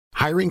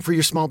Hiring for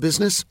your small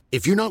business?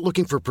 If you're not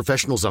looking for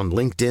professionals on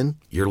LinkedIn,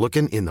 you're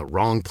looking in the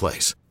wrong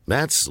place.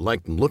 That's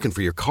like looking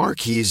for your car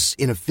keys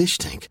in a fish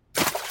tank.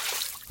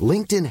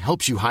 LinkedIn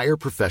helps you hire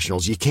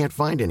professionals you can't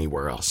find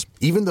anywhere else,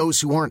 even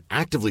those who aren't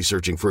actively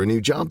searching for a new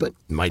job but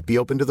might be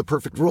open to the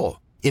perfect role.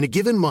 In a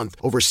given month,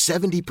 over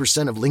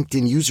 70% of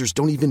LinkedIn users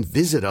don't even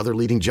visit other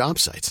leading job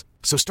sites.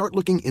 So start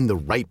looking in the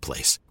right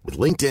place. With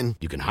LinkedIn,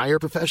 you can hire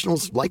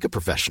professionals like a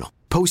professional.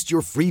 Post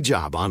your free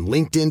job on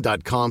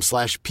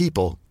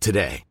linkedin.com/people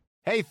today.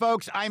 Hey,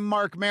 folks, I'm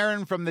Mark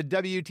Maron from the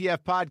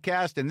WTF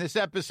Podcast, and this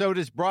episode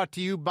is brought to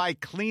you by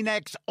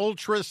Kleenex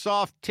Ultra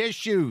Soft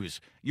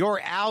Tissues,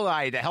 your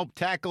ally to help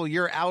tackle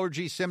your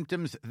allergy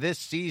symptoms this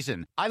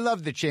season. I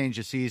love the change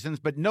of seasons,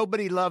 but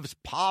nobody loves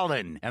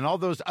pollen and all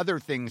those other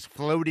things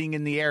floating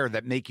in the air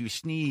that make you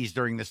sneeze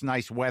during this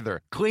nice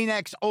weather.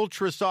 Kleenex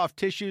Ultra Soft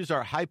Tissues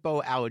are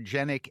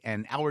hypoallergenic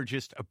and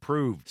allergist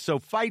approved, so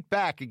fight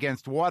back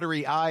against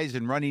watery eyes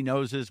and runny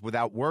noses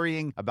without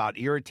worrying about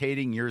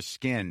irritating your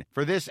skin.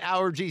 For this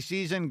allergy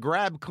season,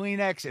 grab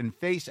Kleenex and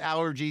face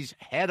allergies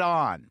head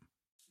on.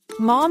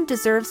 Mom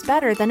deserves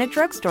better than a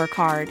drugstore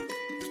card.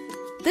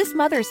 This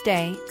Mother's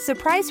Day,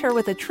 surprise her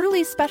with a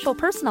truly special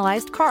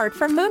personalized card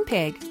from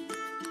Moonpig.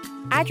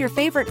 Add your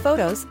favorite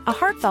photos, a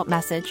heartfelt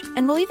message,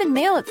 and we'll even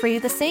mail it for you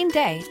the same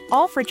day,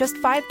 all for just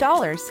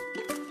 $5.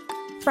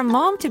 From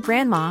mom to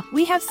grandma,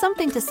 we have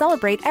something to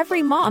celebrate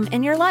every mom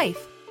in your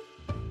life.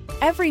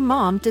 Every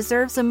mom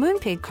deserves a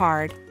Moonpig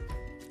card.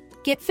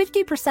 Get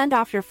 50%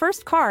 off your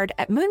first card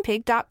at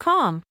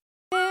moonpig.com.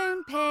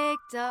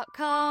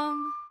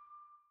 Moonpig.com.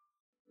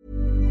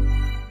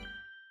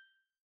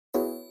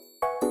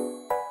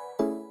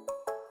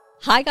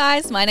 Hi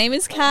guys, my name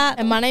is Kat.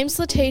 And my name's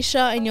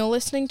Latisha, and you're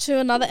listening to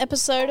another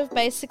episode of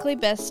Basically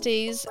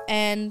Besties,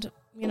 and,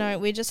 you know,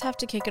 we just have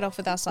to kick it off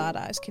with our side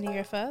eyes. Can you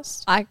go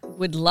first? I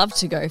would love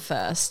to go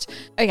first.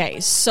 Okay,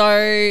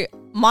 so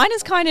mine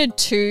is kind of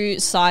two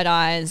side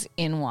eyes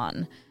in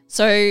one.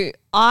 So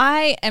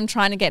I am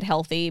trying to get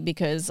healthy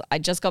because I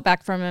just got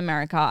back from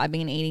America. I've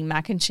been eating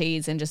mac and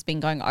cheese and just been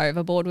going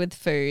overboard with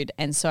food.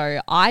 And so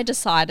I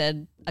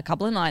decided a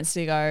couple of nights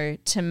ago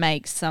to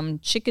make some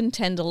chicken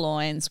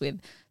tenderloins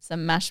with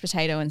some mashed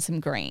potato and some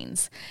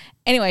greens.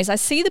 Anyways, I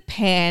see the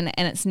pan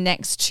and it's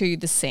next to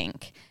the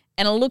sink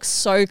and it looks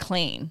so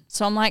clean.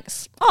 So I'm like,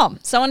 oh,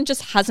 someone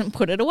just hasn't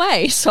put it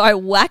away. So I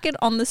whack it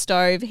on the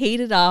stove,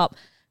 heat it up,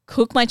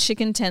 cook my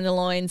chicken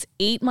tenderloins,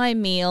 eat my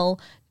meal.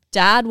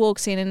 Dad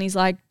walks in and he's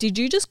like, did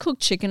you just cook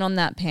chicken on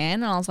that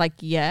pan? And I was like,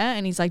 yeah.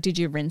 And he's like, did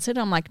you rinse it?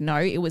 I'm like, no,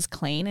 it was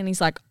clean. And he's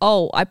like,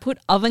 oh, I put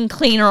oven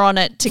cleaner on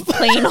it to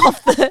clean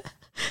off the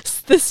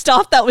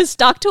stuff that was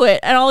stuck to it.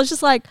 And I was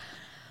just like,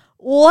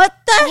 what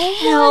the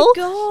hell?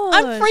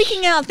 I'm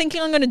freaking out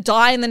thinking I'm going to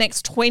die in the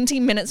next 20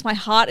 minutes. My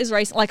heart is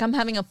racing like I'm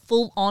having a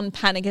full-on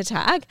panic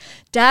attack.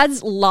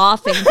 Dad's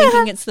laughing,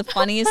 thinking it's the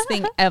funniest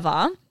thing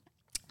ever.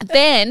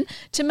 Then,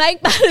 to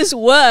make matters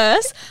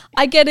worse,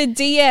 I get a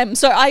DM.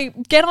 So I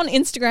get on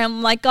Instagram,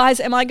 I'm like, guys,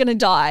 am I going to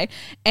die?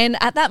 And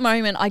at that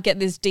moment, I get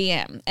this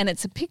DM and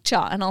it's a picture.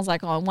 And I was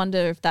like, oh, I wonder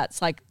if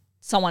that's like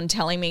someone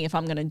telling me if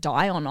I'm going to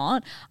die or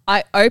not.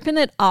 I open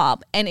it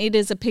up and it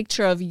is a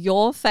picture of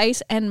your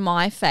face and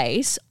my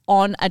face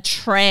on a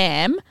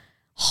tram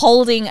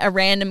holding a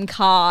random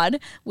card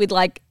with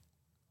like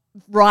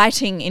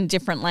writing in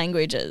different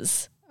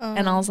languages.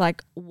 And I was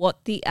like,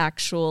 what the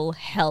actual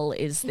hell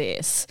is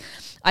this?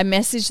 I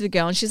messaged the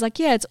girl and she's like,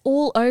 yeah, it's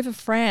all over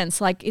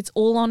France. Like it's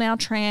all on our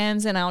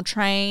trams and our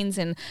trains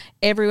and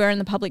everywhere in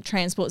the public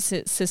transport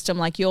system.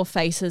 Like your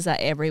faces are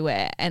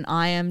everywhere. And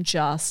I am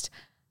just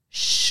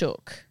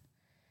shook.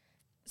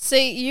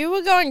 See, you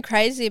were going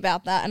crazy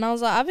about that. And I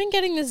was like, I've been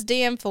getting this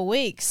DM for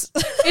weeks.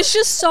 It's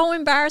just so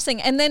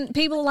embarrassing. And then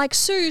people are like,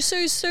 sue,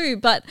 sue, sue.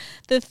 But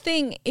the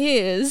thing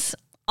is,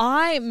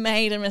 I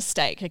made a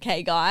mistake,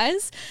 okay,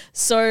 guys?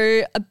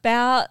 So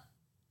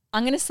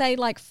I'm going to say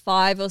like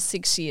 5 or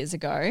 6 years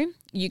ago,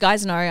 you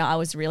guys know I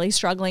was really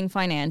struggling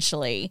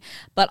financially,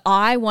 but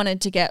I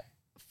wanted to get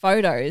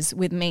photos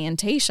with me and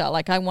Tisha.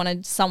 Like I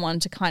wanted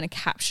someone to kind of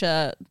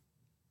capture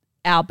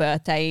our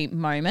birthday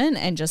moment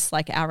and just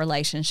like our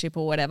relationship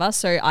or whatever.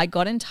 So I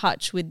got in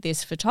touch with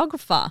this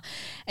photographer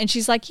and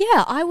she's like,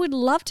 yeah, I would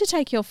love to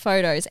take your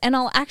photos and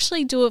I'll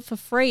actually do it for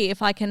free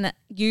if I can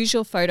use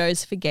your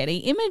photos for Getty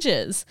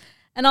Images.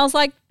 And I was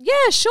like,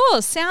 yeah,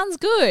 sure, sounds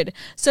good.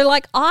 So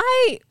like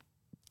I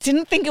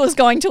didn't think it was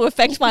going to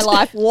affect my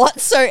life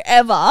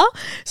whatsoever.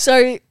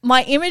 So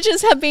my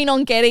images have been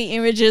on Getty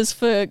Images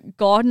for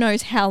God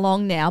knows how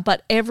long now,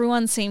 but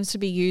everyone seems to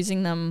be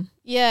using them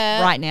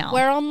right now.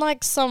 We're on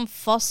like some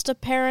foster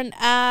parent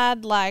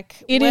ad,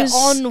 like we're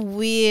on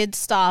weird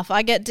stuff.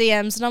 I get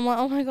DMs and I'm like,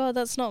 oh my God,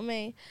 that's not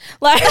me.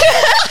 Like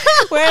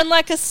we're in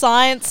like a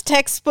science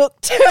textbook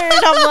too.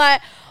 And I'm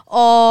like,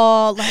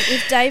 oh, like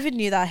if David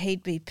knew that,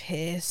 he'd be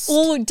pissed.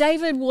 Well,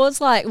 David was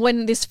like,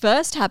 when this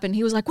first happened,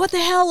 he was like, what the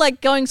hell, like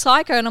going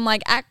psycho. And I'm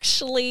like,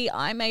 actually,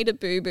 I made a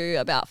boo-boo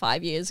about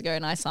 5 years ago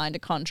and I signed a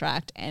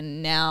contract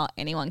and now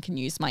anyone can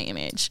use my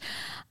image.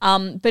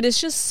 But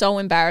it's just so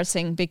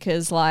embarrassing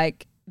because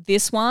like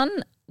this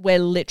one we're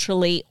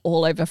literally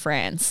all over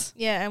France.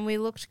 Yeah, and we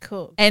looked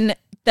cool. And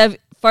they've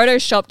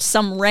photoshopped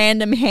some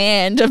random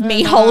hand of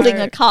me holding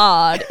a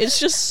card. It's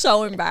just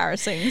so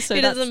embarrassing. So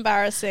it is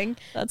embarrassing.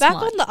 Back mine.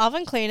 on the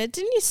oven cleaner,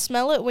 didn't you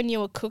smell it when you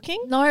were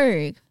cooking?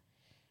 No,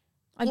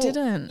 I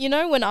didn't. You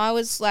know, when I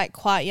was like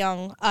quite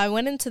young, I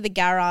went into the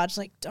garage,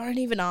 like, don't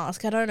even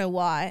ask, I don't know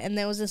why. And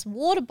there was this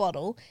water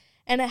bottle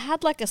and it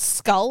had like a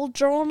skull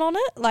drawn on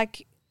it,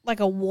 like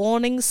a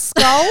warning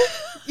skull,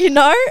 you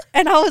know?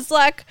 And I was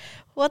like,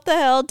 what the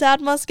hell? Dad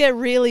must get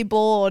really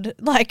bored,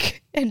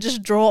 like, and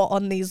just draw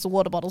on these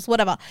water bottles,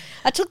 whatever.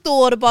 I took the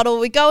water bottle,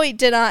 we go eat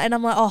dinner, and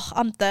I'm like, oh,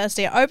 I'm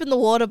thirsty. I open the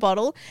water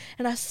bottle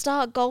and I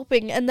start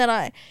gulping, and then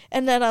I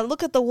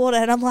look at the water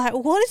and I'm like,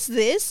 what is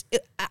this?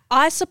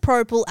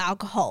 Isopropyl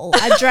alcohol.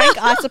 I drank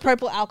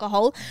isopropyl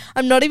alcohol.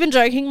 I'm not even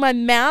joking. My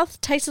mouth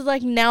tasted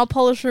like nail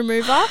polish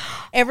remover.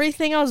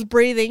 Everything I was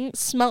breathing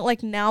smelled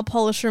like nail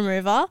polish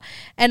remover.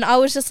 And I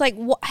was just like,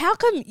 how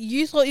come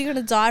you thought you were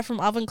going to die from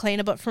oven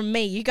cleaner, but from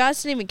me, you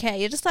guys didn't even care.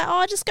 You're just like,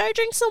 oh, just go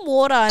drink some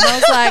water. And I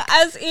was like,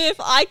 as if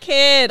I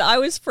cared. I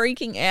was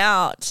freaking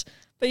out.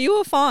 But you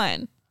were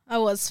fine. I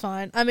was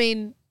fine. I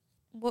mean,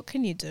 what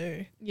can you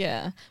do?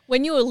 Yeah.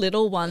 When you were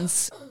little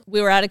once,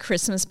 we were at a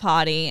Christmas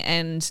party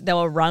and there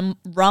were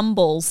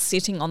rumbles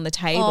sitting on the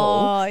table.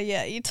 Oh,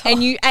 yeah.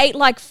 And you ate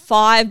like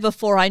 5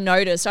 before I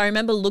noticed. I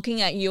remember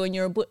looking at you and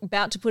you're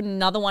about to put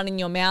another one in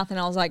your mouth and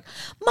I was like,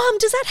 Mum,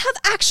 does that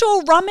have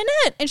actual rum in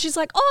it? And she's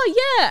like,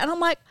 oh, yeah. And I'm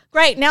like,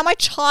 great, now my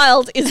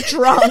child is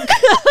drunk.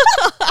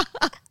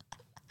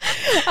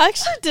 I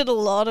actually did a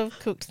lot of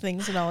cooked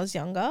things when I was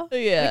younger.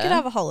 Yeah. We could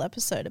have a whole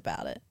episode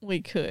about it.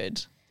 We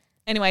could.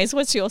 Anyways,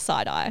 what's your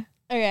side eye?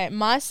 Okay,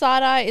 my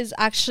side eye is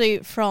actually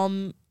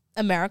from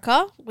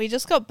America. We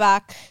just got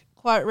back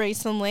quite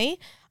recently.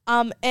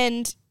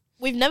 And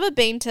I've never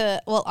been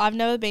to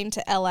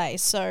LA,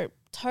 so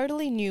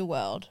totally new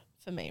world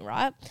for me,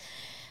 right?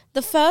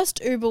 The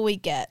first Uber we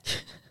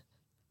get,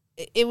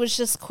 it was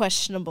just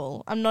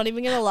questionable. I'm not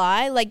even going to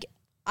lie. Like,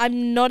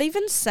 I'm not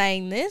even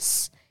saying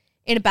this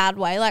in a bad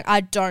way. Like,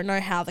 I don't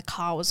know how the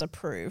car was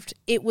approved.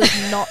 It was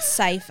not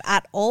safe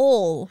at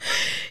all.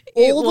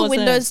 All the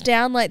windows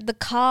down, like the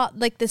car,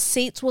 like the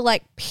seats were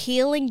like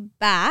peeling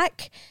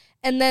back.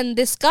 And then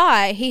this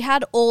guy, he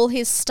had all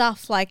his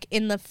stuff like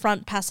in the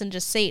front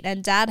passenger seat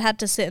and Dad had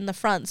to sit in the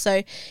front.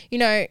 So, you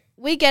know,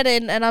 we get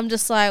in and I'm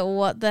just like,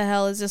 what the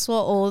hell is this?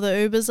 What all the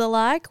Ubers are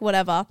like?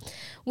 Whatever.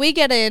 We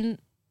get in.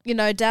 You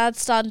know,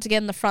 Dad's starting to get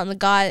in the front. The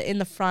guy in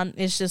the front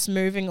is just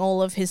moving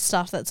all of his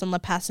stuff that's on the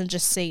passenger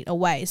seat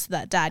away so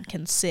that Dad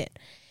can sit.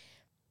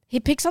 He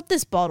picks up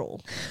this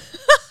bottle,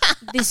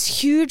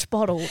 this huge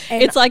bottle.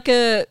 And it's like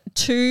a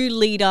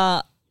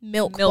 2-liter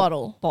milk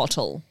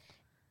bottle.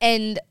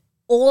 And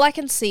all I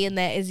can see in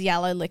there is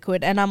yellow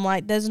liquid. And I'm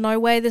like, there's no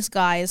way this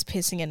guy is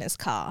pissing in his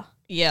car.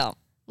 Yeah.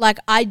 Like,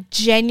 I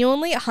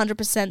genuinely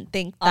 100%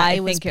 think that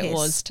it was piss. I think it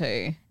was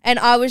too. And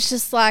I was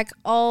just like,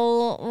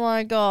 oh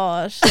my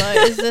gosh,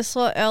 like, is this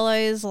what LA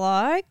is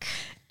like?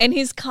 And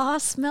his car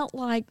smelled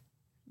like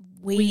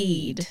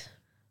weed.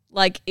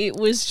 Like, it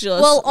was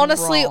just Well,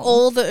 honestly, wrong.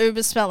 all the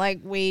Ubers smell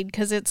like weed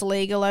because it's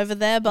legal over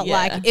there. But,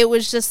 like, it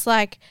was just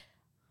like,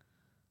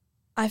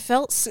 I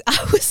was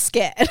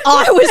scared.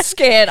 I was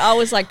scared. I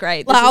was like,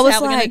 great, this like, is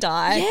how we're going to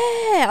die.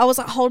 Yeah. I was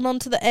like holding on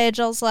to the edge.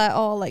 I was like,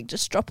 oh, like,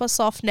 just drop us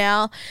off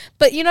now.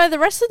 But, you know, the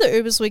rest of the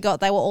Ubers we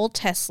got, they were all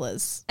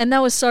Teslas. And they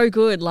were so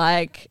good.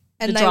 Like,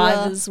 and the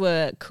drivers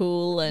were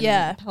cool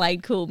and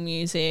played cool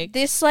music.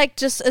 This, like,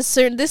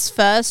 this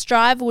first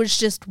drive was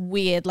just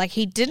weird. Like,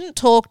 he didn't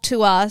talk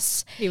to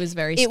us. He was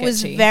very sketchy. It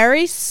was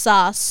very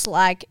sus.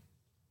 Like,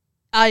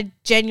 I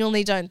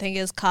genuinely don't think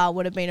his car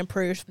would have been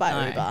approved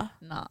by Uber.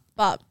 No.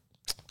 But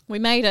we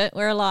made it.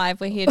 We're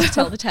alive. We're here to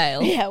tell the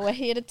tale. Yeah, we're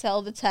here to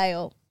tell the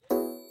tale.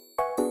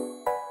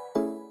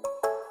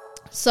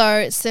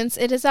 So, since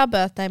it is our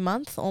birthday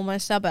month,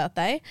 almost our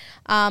birthday,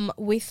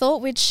 we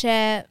thought we'd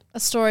share a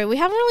story we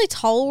haven't really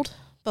told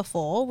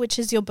before, which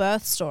is your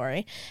birth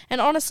story. And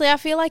honestly, I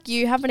feel like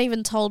you haven't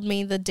even told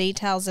me the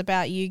details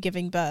about you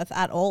giving birth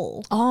at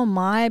all. Oh,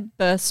 my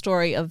birth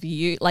story of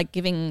you, like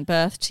giving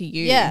birth to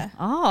you. Yeah.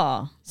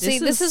 Oh.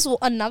 This is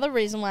another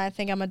reason why I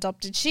think I'm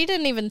adopted. She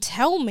didn't even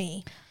tell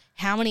me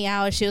how many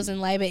hours she was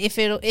in labor, if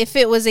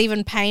it was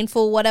even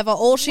painful, whatever.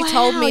 All she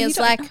told me is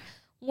like,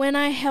 when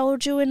I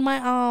held you in my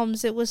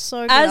arms, it was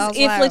so good. As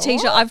if, like,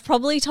 Latisha, I've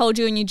probably told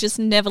you and you just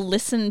never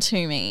listened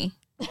to me.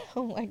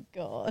 Oh my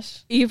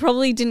gosh. You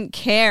probably didn't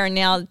care and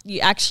now you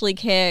actually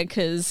care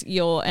because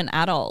you're an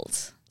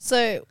adult.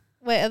 So,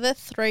 wait, are there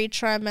 3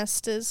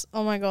 trimesters?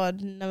 Oh my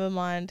God, never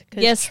mind.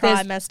 Because yes,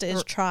 trimester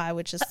is try,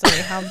 which is 3.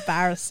 How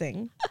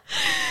embarrassing.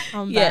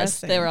 Yes,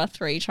 there are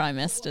 3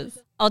 trimesters.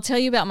 I'll tell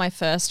you about my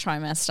first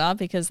trimester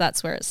because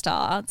that's where it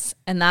starts.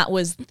 And that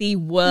was the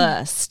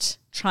worst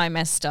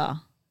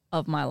trimester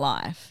of my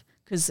life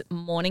because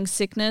morning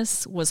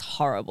sickness was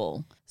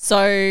horrible.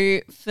 So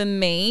for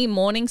me,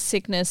 morning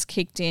sickness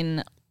kicked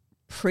in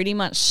pretty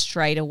much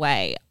straight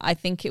away. I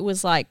think it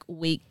was like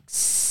week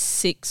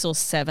 6 or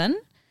 7.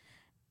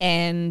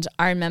 And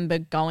I remember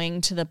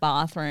going to the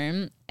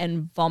bathroom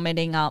and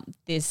vomiting up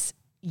this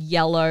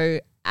yellow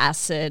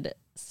acid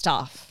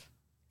stuff.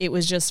 It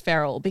was just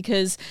feral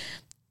because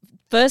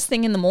first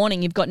thing in the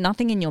morning, you've got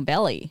nothing in your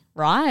belly,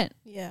 right?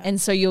 Yeah. And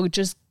so you're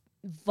just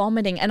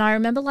vomiting. And I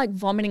remember like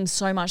vomiting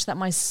so much that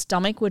my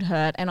stomach would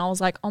hurt. And I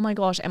was like, oh my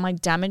gosh, am I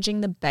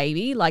damaging the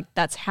baby? Like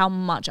that's how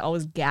much I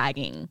was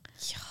gagging.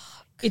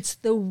 Yuck. It's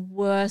the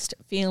worst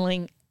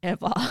feeling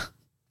ever.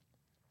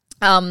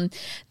 Then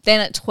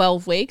at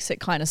 12 weeks, it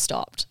kind of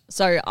stopped.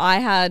 So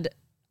I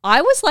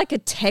was like a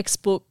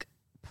textbook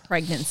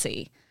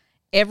pregnancy.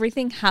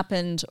 Everything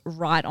happened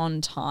right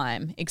on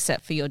time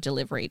except for your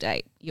delivery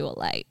date. You were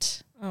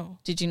late. Oh.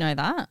 Did you know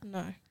that?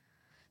 No.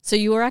 So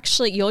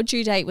your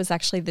due date was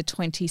actually the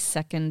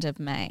 22nd of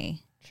May.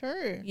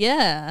 True.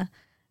 Yeah.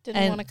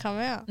 Didn't want to come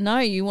out. No,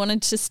 you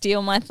wanted to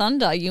steal my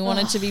thunder. You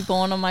wanted to be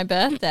born on my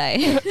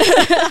birthday.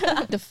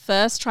 The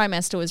first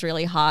trimester was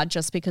really hard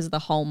just because of the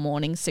whole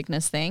morning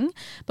sickness thing.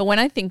 But when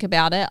I think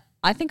about it,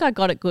 I think I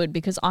got it good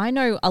because I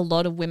know a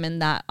lot of women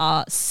that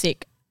are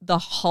sick the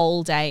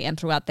whole day and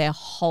throughout their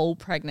whole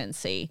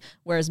pregnancy,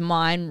 whereas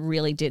mine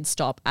really did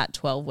stop at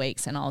 12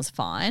 weeks and I was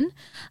fine.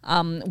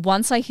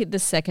 Once I hit the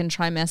second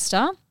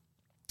trimester,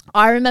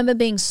 I remember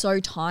being so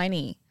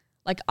tiny.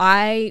 Like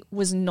I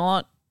was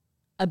not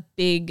a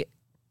big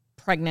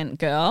pregnant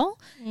girl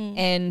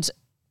and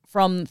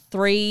from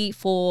 3,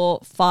 4,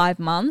 5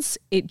 months,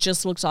 it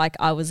just looked like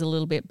I was a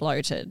little bit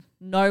bloated.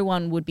 No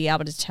one would be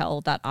able to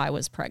tell that I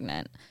was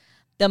pregnant.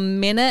 The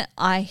minute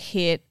I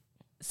hit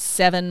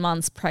 7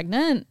 months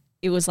pregnant,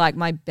 it was like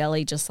my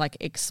belly just like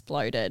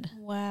exploded.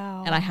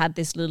 Wow. And I had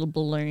this little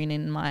balloon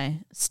in my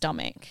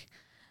stomach.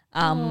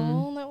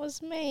 Oh, that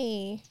was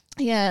me.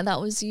 Yeah, that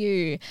was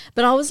you.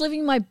 But I was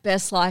living my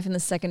best life in the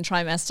second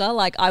trimester.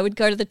 Like I would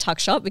go to the tuck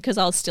shop because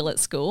I was still at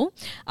school.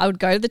 I would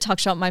go to the tuck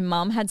shop. My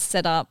mum had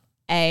set up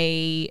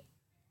a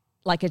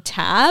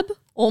tab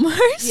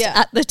almost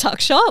at the tuck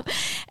shop,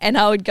 and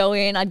I would go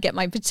in, I'd get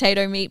my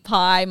potato meat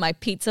pie, my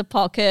pizza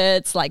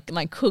pockets, like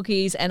my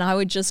cookies, and I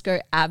would just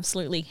go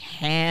absolutely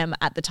ham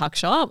at the tuck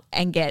shop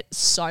and get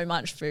so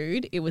much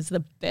food. It was the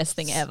best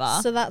thing ever.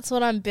 So that's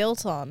what I'm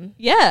built on.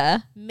 Yeah.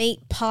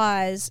 Meat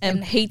pies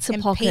and pizza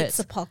pockets.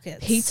 Pizza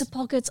pockets. Pizza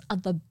pockets are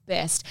the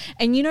best.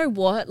 And you know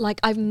what? Like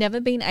I've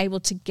never been able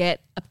to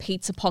get a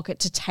pizza pocket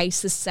to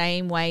taste the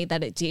same way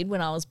that it did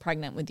when I was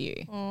pregnant with you.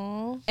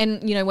 Aww.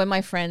 And you know, when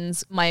my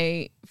friends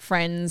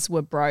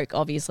were broke,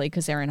 obviously,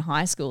 because they're in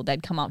high school,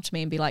 they'd come up to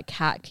me and be like,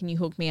 Kat, can you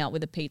hook me up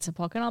with a pizza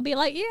pocket? And I'll be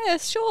like, yeah,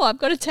 sure, I've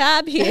got a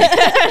tab here.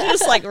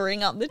 Just like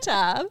ring up the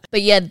tab.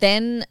 But yeah,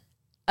 then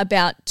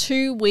about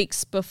 2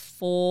 weeks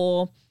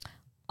before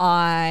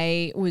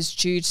I was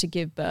due to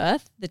give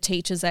birth, the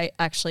teachers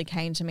actually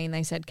came to me and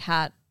they said,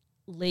 Kat,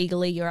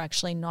 legally you're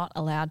actually not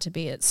allowed to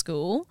be at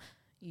school.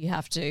 You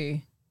have to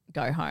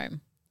go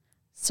home.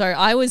 So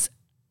I was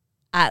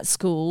at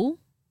school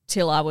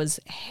till I was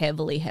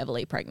heavily,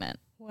 heavily pregnant.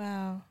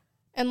 Wow.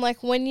 And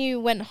like when you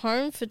went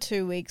home for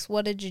 2 weeks,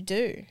 what did you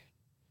do?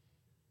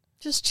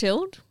 Just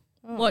chilled.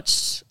 Oh.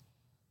 Watched,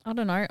 I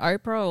don't know,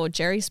 Oprah or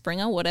Jerry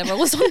Springer, whatever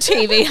was on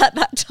TV at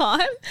that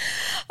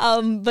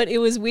time. But it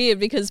was weird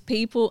because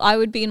I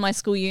would be in my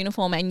school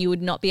uniform and you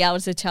would not be able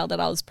to tell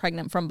that I was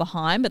pregnant from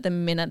behind. But the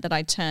minute that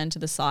I turned to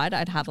the side,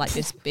 I'd have like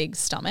this big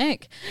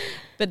stomach.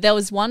 But there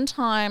was one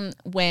time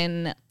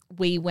when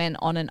we went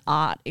on an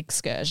art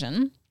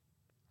excursion.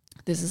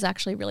 This is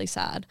actually really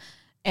sad.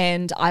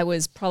 And I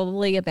was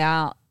probably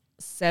about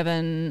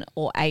 7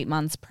 or 8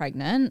 months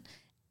pregnant.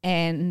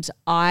 And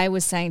I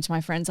was saying to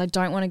my friends, I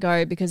don't want to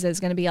go because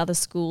there's going to be other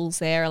schools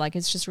there. Like,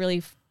 it's just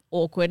really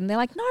awkward. And they're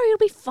like, no, it'll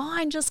be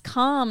fine. Just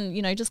come,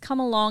 just come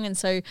along. And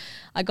so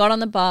I got on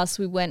the bus.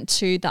 We went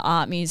to the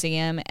art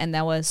museum and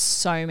there were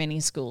so many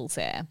schools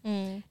there.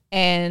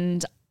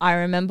 And I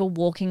remember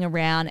walking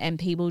around and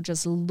people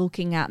just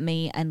looking at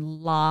me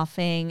and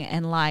laughing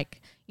and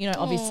like,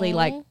 obviously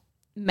like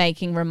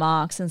making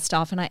remarks and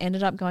stuff. And I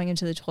ended up going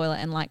into the toilet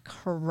and like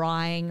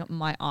crying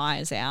my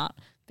eyes out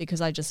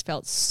because I just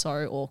felt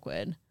so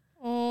awkward.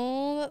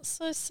 Oh, that's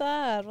so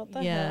sad. What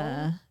the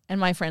hell? And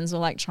my friends were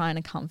like trying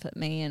to comfort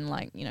me and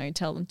like,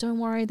 tell them, don't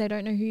worry, they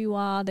don't know who you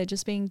are. They're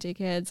just being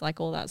dickheads, like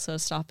all that sort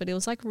of stuff. But it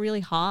was like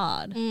really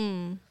hard.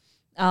 And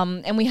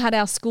we had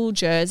our school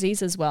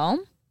jerseys as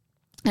well.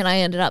 And I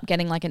ended up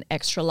getting like an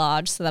extra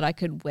large so that I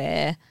could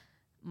wear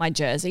my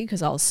jersey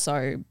because I was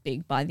so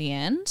big by the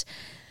end.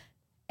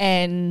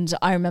 And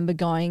I remember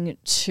going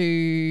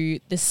to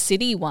the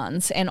city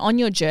once, and on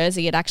your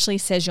jersey it actually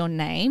says your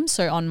name.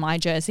 So on my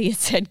jersey it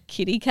said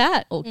Kitty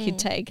Cat or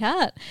Kitty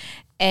Cat.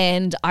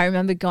 And I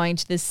remember going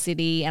to the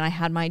city and I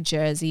had my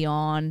jersey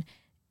on,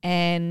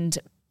 and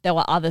there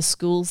were other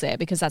schools there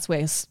because that's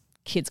where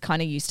kids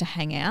kind of used to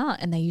hang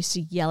out, and they used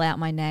to yell out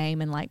my name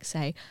and like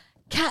say,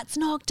 Cat's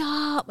knocked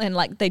up. And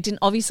like they didn't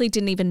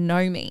even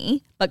know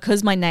me, but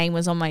because my name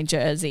was on my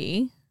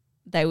jersey,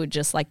 they would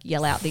just like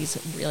yell out these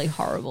really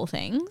horrible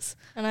things.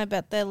 And I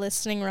bet they're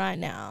listening right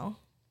now.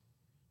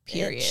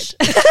 Period.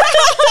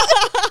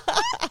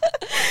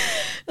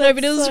 No,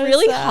 but it was so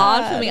really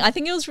hard for me. I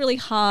think it was really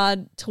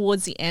hard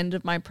towards the end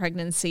of my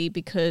pregnancy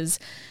because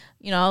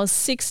I was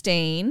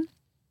 16,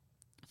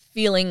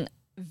 feeling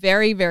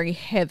very, very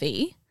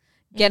heavy,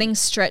 getting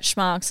stretch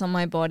marks on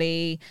my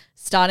body,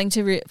 starting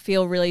to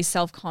feel really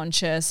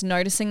self-conscious,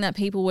 noticing that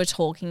people were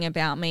talking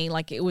about me.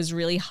 Like it was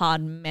really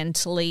hard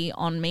mentally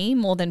on me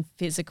more than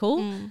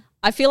physical.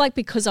 I feel like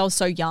because I was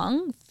so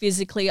young,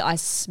 physically I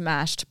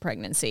smashed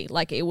pregnancy.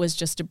 Like it was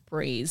just a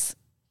breeze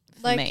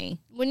for me.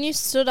 When you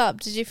stood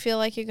up, did you feel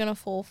like you're going to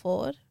fall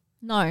forward?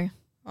 No.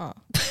 Oh.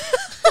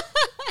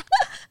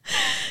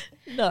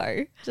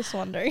 No. Just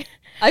wondering.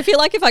 I feel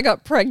like if I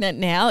got pregnant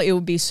now, it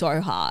would be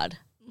so hard.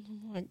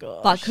 Oh my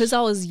gosh. But because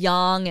I was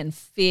young and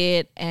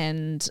fit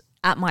and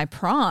at my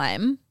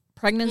prime,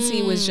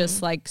 pregnancy was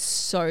just like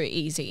so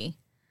easy.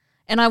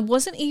 And I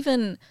wasn't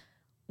even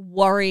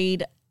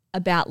worried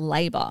about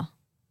labor,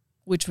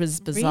 which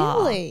was bizarre.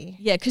 Really?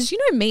 Yeah, because you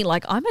know me,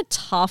 like I'm a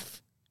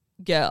tough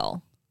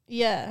girl,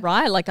 Yeah.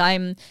 right? Like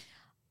I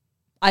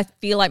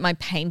feel like my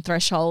pain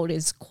threshold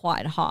is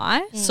quite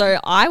high. So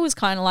I was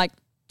kind of like,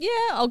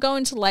 yeah, I'll go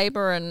into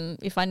labor and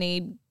if I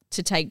need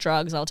to take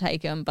drugs, I'll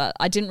take them. But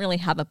I didn't really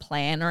have a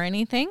plan or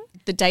anything.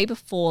 The day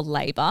before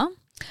labor,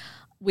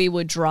 we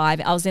were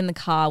driving. I was in the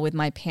car with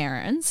my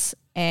parents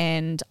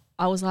and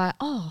I was like,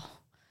 oh,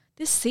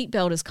 this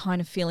seatbelt is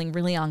kind of feeling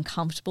really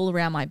uncomfortable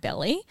around my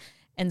belly.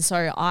 And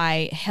so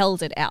I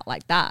held it out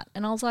like that.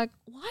 And I was like,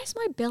 why is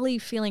my belly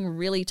feeling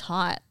really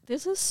tight?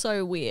 This is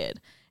so weird.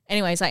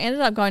 Anyways, I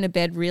ended up going to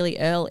bed really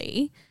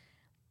early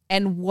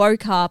and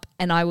woke up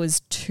and I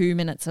was 2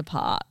 minutes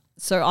apart.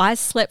 So I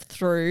slept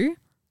through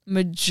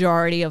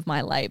majority of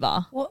my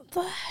labor. What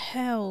the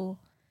hell?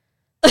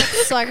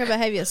 That's psycho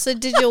behavior. So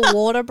did your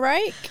water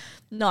break?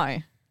 No,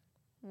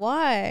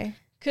 Why?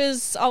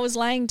 because I was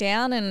laying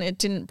down and it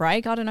didn't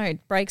break. I don't know,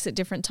 it breaks at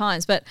different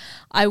times. But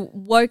I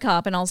woke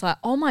up and I was like,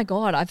 oh my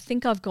God, I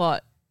think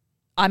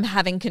I'm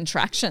having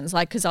contractions.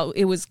 Like, because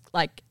it was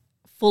like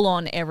full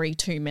on every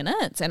 2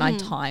 minutes and I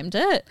timed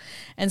it.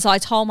 And so I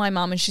told my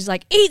mum and she's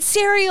like, eat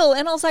cereal.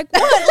 And I was like,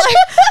 what? Like,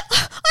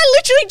 I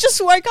literally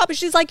just woke up and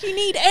she's like, you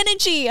need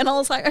energy. And I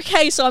was like,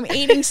 okay, so I'm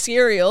eating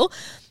cereal.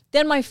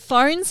 Then my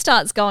phone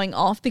starts going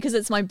off because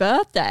it's my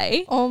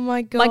birthday. Oh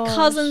my God. My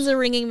cousins are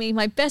ringing me.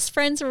 My best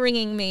friends are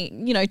ringing me,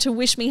 to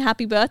wish me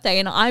happy birthday.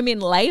 And I'm in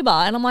labor.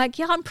 And I'm like,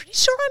 yeah, I'm pretty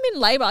sure I'm in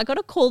labor. I got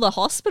to call the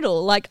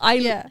hospital. Like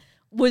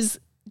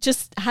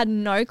had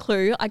no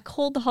clue. I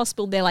called the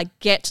hospital. They're like,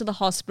 get to the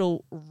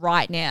hospital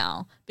right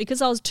now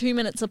because I was 2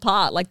 minutes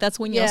apart. Like that's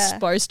when you're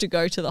supposed to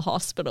go to the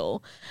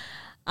hospital.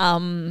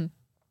 By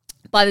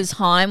the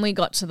time we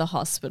got to the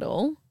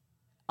hospital,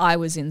 I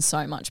was in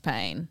so much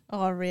pain.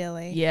 Oh,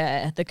 really?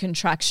 Yeah, the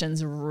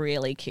contractions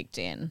really kicked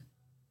in.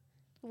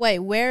 Wait,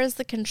 where is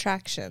the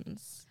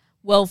contractions?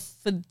 Well,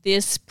 for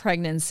this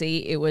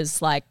pregnancy, it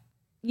was like,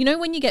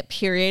 when you get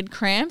period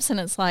cramps and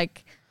it's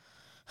like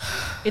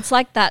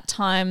that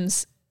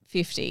times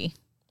 50.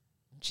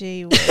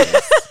 Gee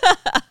whiz.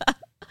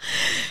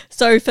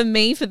 So for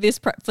me, for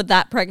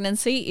that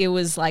pregnancy, it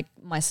was like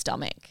my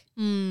stomach.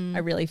 I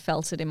really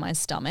felt it in my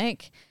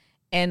stomach.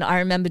 And I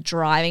remember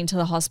driving to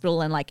the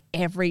hospital and like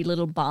every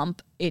little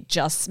bump, it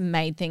just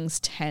made things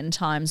 10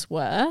 times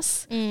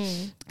worse.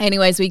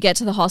 Anyways, we get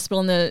to the hospital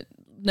and the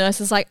nurse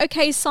is like,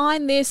 okay,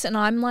 sign this. And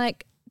I'm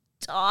like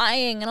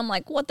dying. And I'm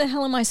like, what the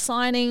hell am I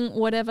signing?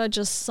 Whatever,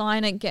 just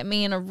sign it, get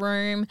me in a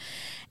room.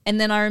 And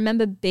then I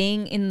remember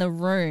being in the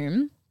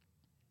room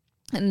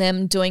and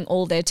them doing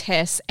all their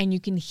tests and you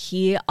can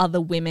hear other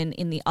women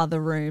in the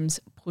other rooms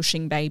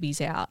pushing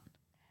babies out.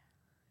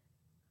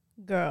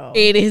 Girl.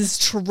 It is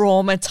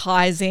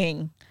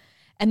traumatizing.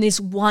 And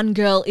this one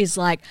girl is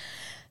like,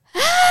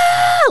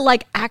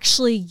 like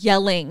actually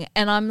yelling.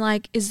 And I'm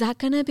like, is that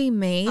going to be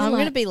me? I'm like,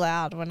 going to be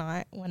loud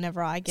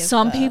whenever I give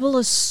some birth. people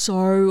are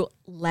so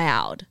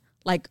loud.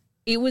 Like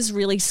it was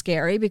really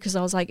scary because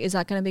I was like, is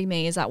that going to be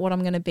me? Is that what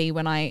I'm going to be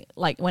when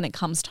it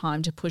comes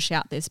time to push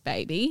out this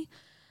baby?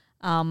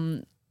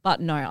 But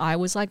no, I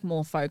was like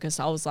more focused.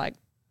 I was like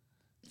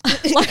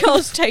I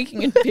was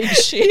taking a big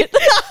shit.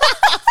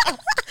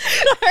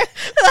 No,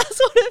 that's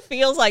what it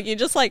feels like. You're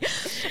just like,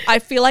 I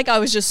feel like I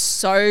was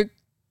so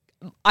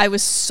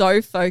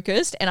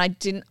focused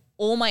and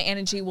all my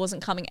energy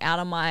wasn't coming out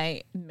of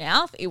my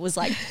mouth. It was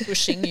like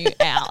pushing you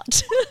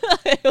out.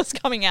 It was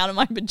coming out of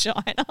my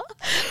vagina.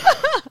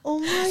 Oh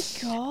my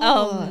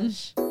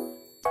gosh.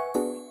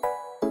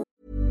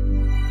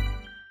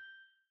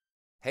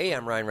 Hey,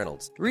 I'm Ryan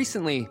Reynolds.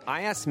 Recently,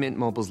 I asked Mint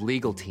Mobile's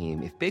legal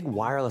team if big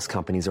wireless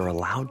companies are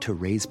allowed to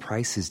raise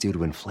prices due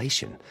to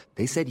inflation.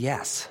 They said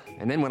yes.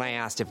 And then when I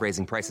asked if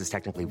raising prices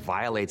technically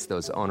violates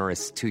those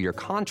onerous two-year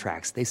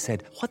contracts, they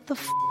said, what the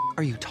f***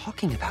 are you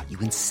talking about, you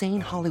insane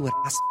Hollywood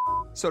ass f-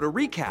 So to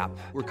recap,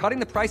 we're cutting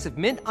the price of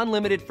Mint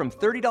Unlimited from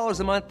 $30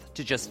 a month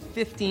to just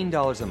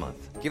 $15 a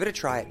month. Give it a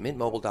try at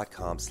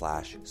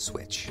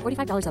mintmobile.com/switch.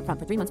 $45 up front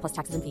for 3 months plus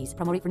taxes and fees.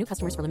 Promo rate for new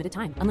customers for limited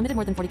time. Unlimited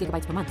more than 40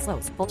 gigabytes per month.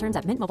 Slows full terms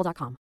at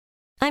mintmobile.com.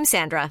 I'm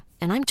Sandra,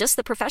 and I'm just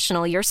the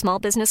professional your small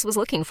business was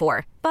looking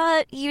for.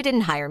 But you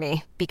didn't hire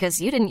me because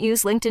you didn't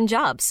use LinkedIn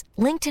Jobs.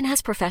 LinkedIn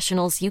has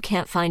professionals you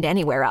can't find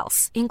anywhere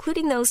else,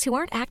 including those who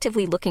aren't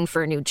actively looking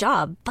for a new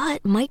job,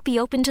 but might be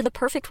open to the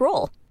perfect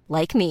role,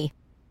 like me.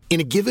 In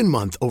a given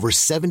month, over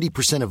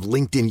 70% of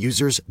LinkedIn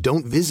users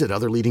don't visit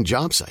other leading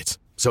job sites.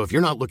 So if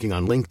you're not looking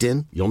on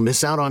LinkedIn, you'll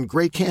miss out on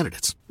great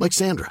candidates like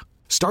Sandra.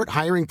 Start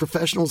hiring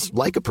professionals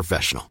like a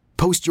professional.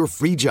 Post your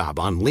free job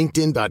on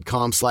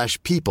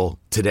linkedin.com/people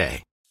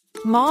today.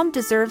 Mom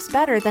deserves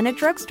better than a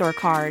drugstore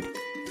card.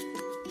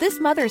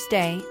 This Mother's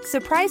Day,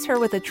 surprise her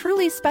with a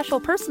truly special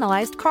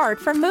personalized card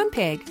from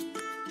Moonpig.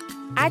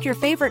 Add your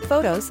favorite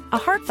photos, a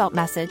heartfelt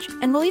message,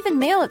 and we'll even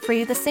mail it for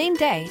you the same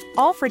day,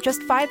 all for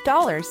just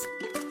 $5.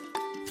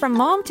 From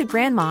mom to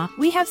grandma,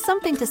 we have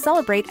something to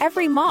celebrate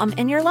every mom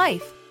in your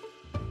life.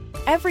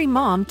 Every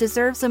mom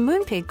deserves a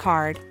Moonpig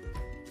card.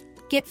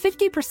 Get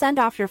 50%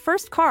 off your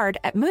first card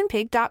at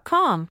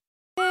moonpig.com.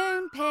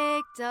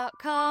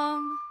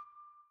 Moonpig.com.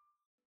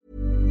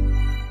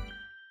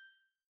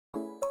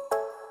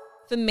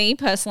 For me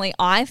personally,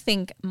 I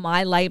think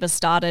my labor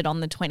started on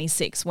the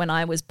 26th when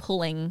I was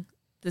pulling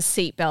the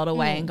seatbelt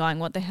away and going,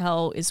 what the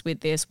hell is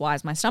with this? Why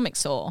is my stomach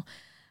sore?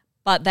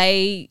 But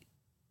they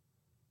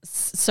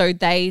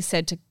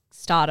said to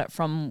start it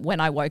from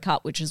when I woke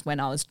up, which is when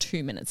I was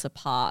 2 minutes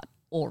apart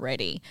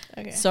already.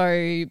 Okay.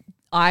 So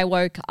I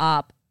woke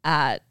up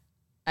at,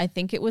 I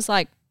think it was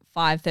like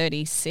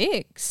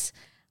 5:36,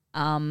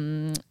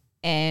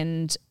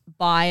 and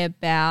by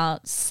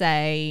about,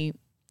 say,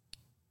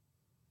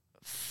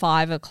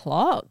 5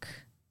 o'clock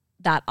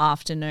that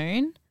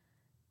afternoon,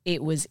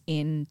 it was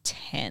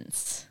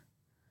intense.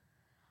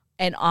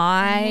 And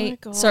I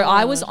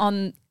was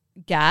on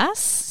gas,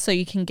 so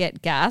you can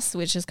get gas,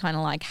 which is kind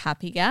of like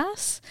happy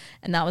gas,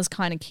 and that was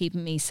kind of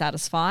keeping me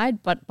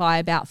satisfied. But by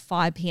about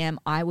 5 p.m.,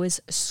 I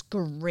was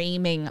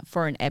screaming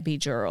for an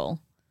epidural,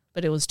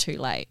 but it was too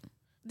late.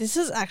 This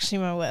is actually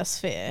my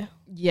worst fear.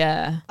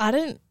 Yeah. I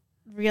didn't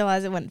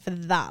realize it went for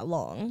that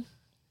long.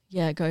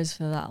 Yeah, it goes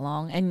for that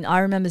long. And I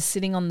remember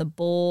sitting on the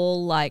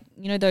ball, like,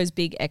 you know, those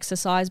big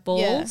exercise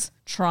balls,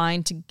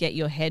 trying to get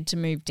your head to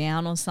move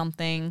down or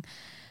something.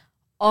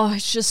 Oh,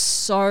 it's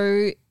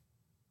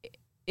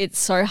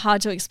so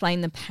hard to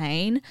explain the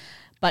pain,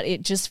 but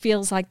it just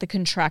feels like the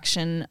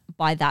contraction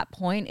by that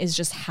point is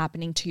just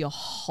happening to your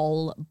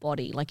whole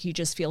body. Like you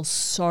just feel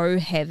so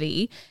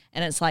heavy,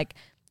 and it's like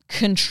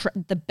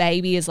the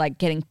baby is like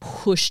getting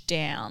pushed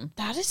down.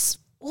 That is,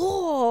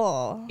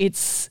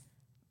 it's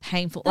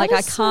painful. That like I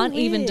is so can't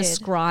even weird.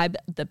 describe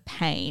the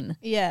pain.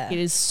 Yeah. It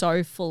is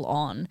so full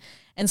on.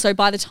 And so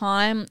by the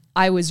time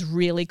I was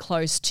really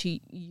close to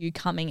you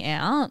coming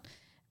out,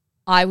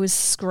 I was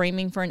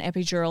screaming for an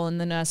epidural, and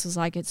the nurse was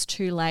like, it's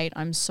too late.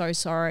 I'm so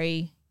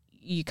sorry.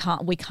 We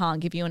can't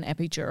give you an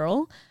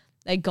epidural.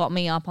 They got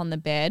me up on the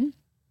bed,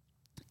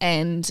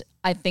 and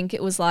I think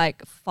it was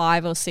like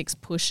 5 or 6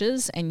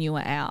 pushes and you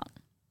were out.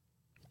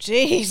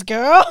 Jeez,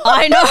 girl.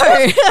 I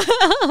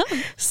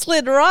know.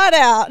 Slid right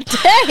out.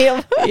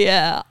 Damn.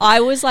 Yeah. I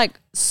was like,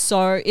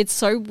 it's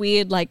so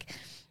weird. Like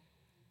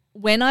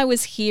when I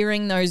was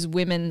hearing those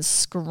women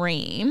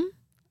scream,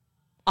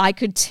 I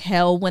could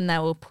tell when they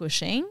were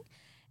pushing.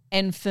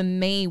 And for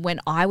me,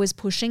 when I was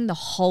pushing, the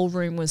whole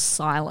room was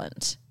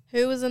silent.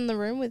 Who was in the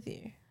room with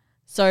you?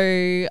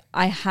 So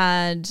I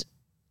had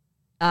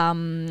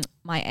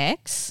my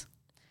ex,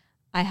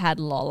 I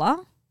had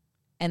Lola,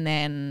 and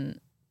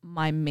then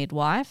my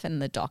midwife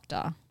and the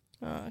doctor.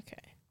 Oh,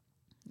 okay.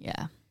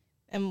 Yeah.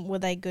 And were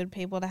they good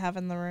people to have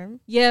in the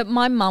room? Yeah,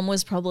 my mum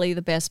was probably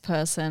the best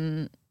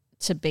person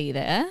to be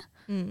there.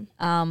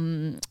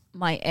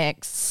 My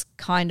ex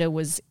kind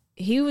of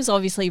he was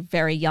obviously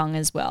very young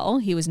as well.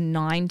 He was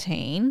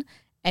 19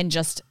 and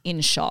just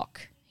in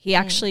shock. He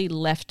actually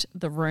left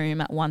the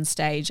room at one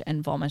stage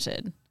and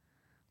vomited.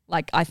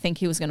 Like I think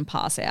he was going to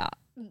pass out.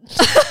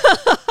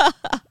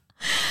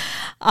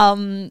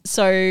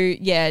 So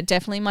yeah,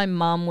 definitely my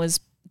mum was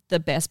the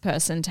best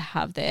person to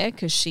have there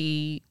because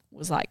she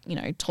was like, you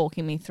know,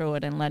 talking me through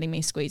it and letting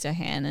me squeeze her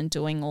hand and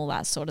doing all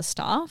that sort of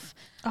stuff.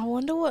 I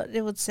wonder what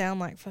it would sound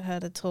like for her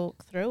to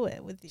talk through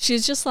it with you.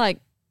 She's just like,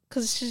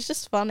 because she's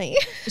just funny.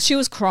 She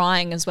was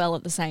crying as well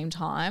at the same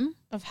time.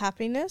 Of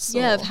happiness?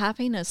 Yeah, of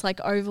happiness,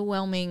 like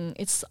overwhelming.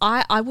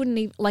 I wouldn't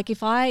even, like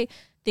if I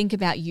think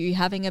about you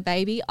having a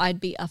baby, I'd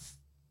be a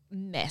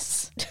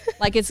mess.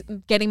 Like it's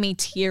getting me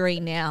teary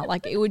now.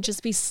 Like it would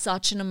just be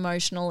such an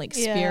emotional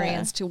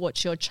experience to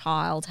watch your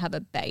child have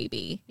a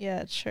baby.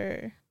 Yeah,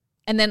 true.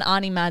 And then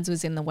Auntie Mads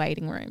was in the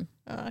waiting room.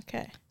 Oh,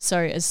 okay. So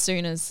as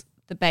soon as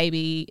you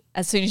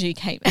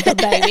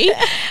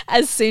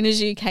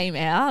came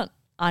out,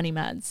 Auntie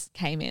Mads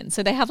came in.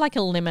 So they have like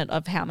a limit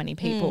of how many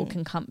people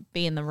can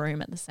be in the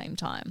room at the same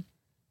time.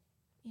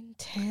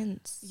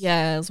 Intense.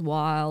 Yeah, it was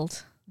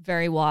wild.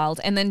 Very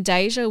wild. And then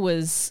Deja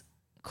was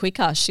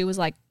quicker. She was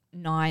like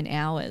 9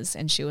 hours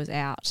and she was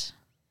out.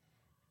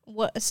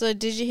 What? So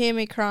did you hear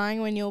me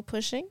crying when you were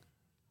pushing?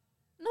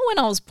 Not when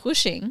I was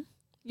pushing.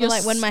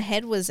 Like when my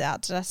head was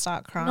out, did I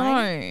start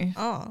crying?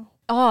 No.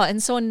 Oh. Oh,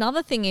 and so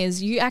another thing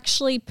is you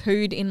actually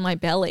pooed in my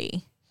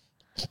belly.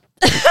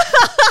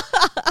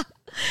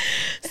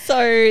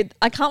 So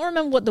I can't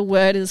remember what the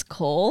word is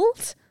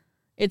called.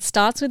 It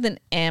starts with an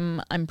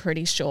M, I'm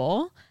pretty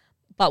sure.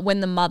 But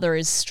when the mother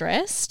is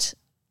stressed,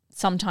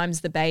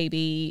 sometimes the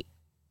baby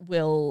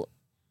will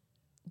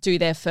do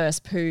their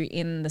first poo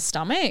in the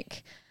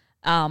stomach.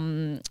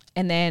 And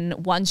then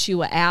once you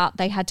were out,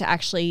 they had to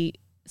actually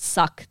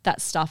suck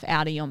that stuff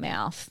out of your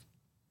mouth.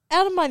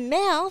 Out of my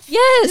mouth?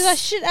 Yes. Did I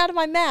shit out of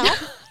my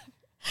mouth?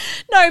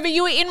 No, but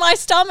you were in my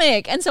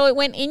stomach, and so it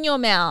went in your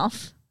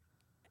mouth.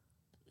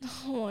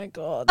 Oh my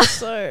God.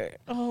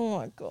 Oh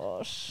my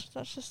gosh.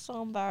 That's just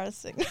so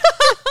embarrassing.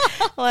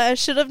 Like, I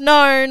should have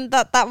known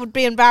that would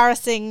be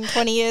embarrassing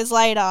 20 years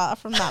later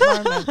from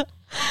that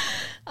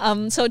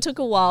moment. So it took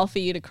a while for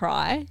you to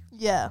cry.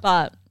 Yeah.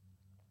 But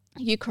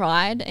you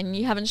cried and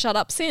you haven't shut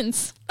up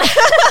since.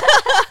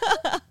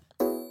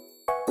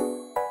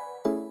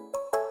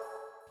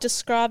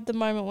 Describe the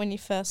moment when you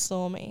first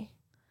saw me.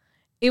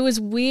 It was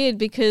weird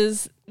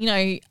because, you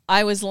know,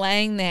 I was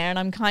laying there and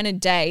I'm kind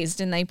of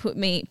dazed and they put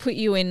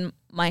you in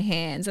my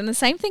hands. And the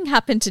same thing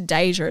happened to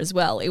Deja as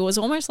well. It was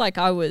almost like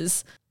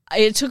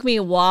it took me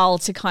a while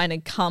to kind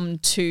of come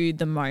to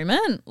the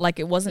moment. Like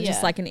it wasn't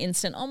just like an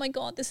instant, oh my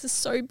God, this is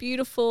so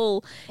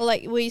beautiful. Well,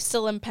 like, were you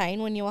still in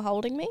pain when you were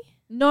holding me?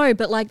 No,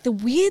 but like the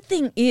weird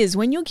thing is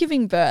when you're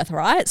giving birth,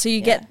 right? So you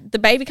get the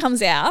baby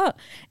comes out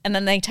and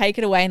then they take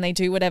it away and they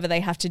do whatever they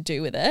have to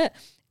do with it.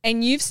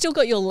 And you've still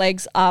got your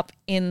legs up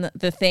in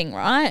the thing,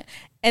 right?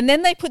 And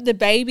then they put the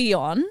baby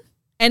on.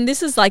 And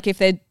this is like if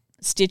they're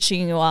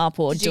stitching you up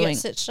or Did you get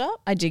stitched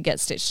up? I did get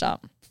stitched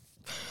up.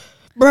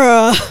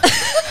 Bruh.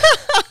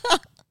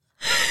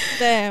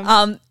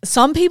 Damn.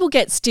 Some people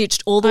get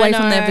stitched all the way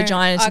from their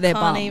vagina to their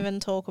bum. I can't even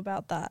talk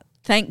about that.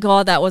 Thank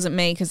God that wasn't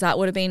me because that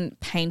would have been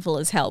painful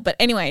as hell. But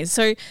anyway,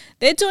 so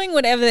they're doing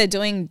whatever they're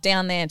doing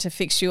down there to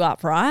fix you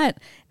up, right?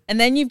 And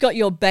then you've got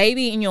your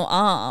baby in your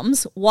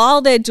arms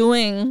while they're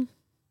doing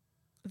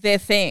their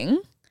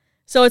thing.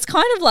 So it's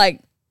kind of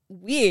like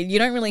weird. You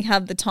don't really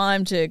have the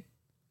time to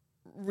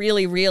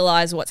really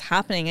realize what's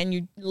happening and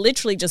you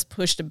literally just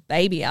pushed a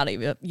baby out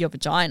of your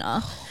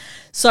vagina.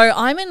 So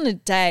I'm in a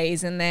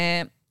daze and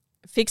they're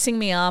fixing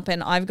me up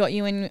and I've got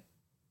you in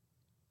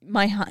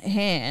my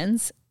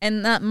hands,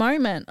 and that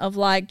moment of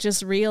like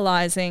just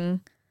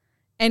realizing,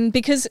 and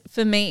because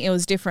for me it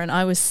was different,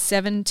 I was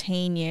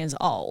 17 years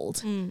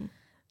old.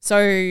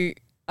 So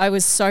I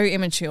was so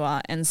immature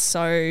and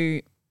so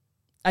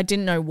I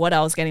didn't know what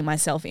I was getting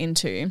myself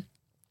into.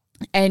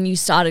 And you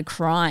started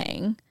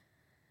crying.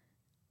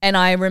 And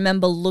I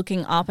remember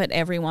looking up at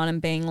everyone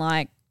and being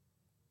like,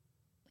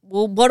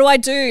 well, what do I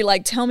do?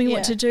 Like, tell me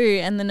what to do.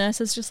 And the nurse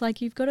is just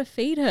like, you've got to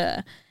feed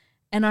her.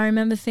 And I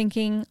remember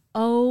thinking,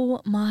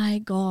 oh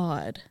my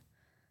God,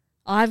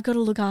 I've got to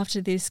look after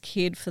this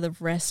kid for the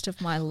rest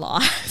of my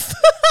life.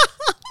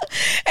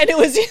 And it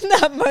was in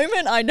that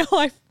moment,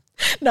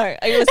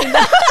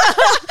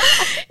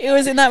 it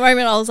was in that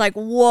moment I was like,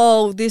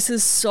 whoa, this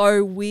is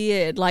so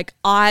weird. Like,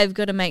 I've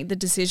got to make the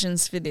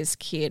decisions for this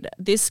kid.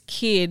 This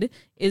kid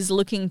is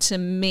looking to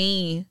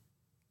me,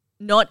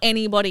 not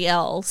anybody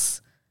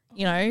else,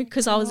 you know,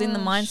 because I was in the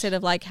mindset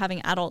of like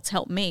having adults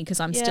help me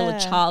because I'm still a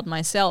child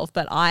myself,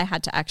 but I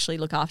had to actually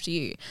look after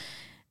you.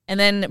 And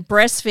then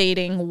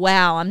breastfeeding,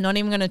 wow, I'm not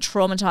even going to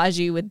traumatize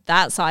you with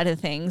that side of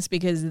things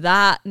because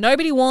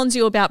nobody warns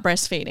you about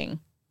breastfeeding.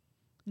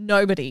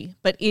 Nobody,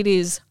 but it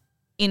is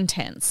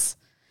intense.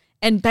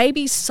 And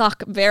babies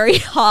suck very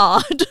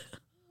hard.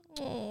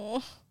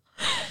 Oh,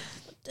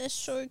 they're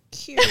so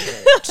cute.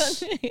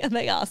 Yeah,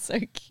 they are so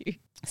cute.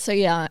 So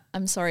yeah,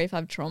 I'm sorry if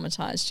I've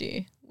traumatized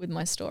you with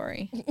my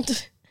story.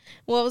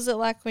 What was it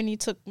like when you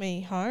took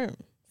me home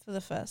for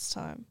the first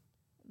time?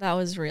 That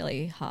was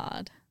really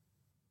hard.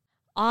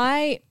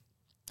 I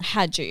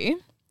had you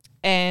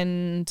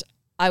and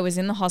I was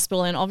in the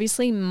hospital, and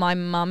obviously my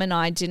mum and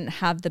I didn't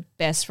have the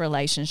best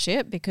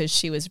relationship because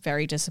she was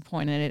very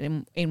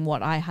disappointed in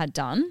what I had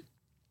done.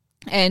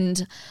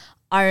 And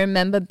I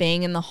remember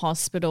being in the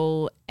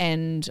hospital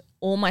and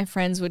all my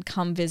friends would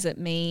come visit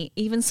me.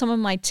 Even some of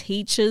my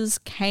teachers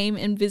came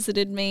and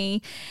visited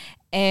me,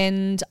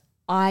 and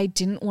I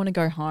didn't want to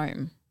go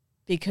home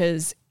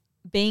because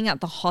being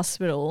at the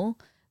hospital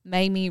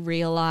made me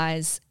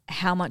realize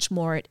how much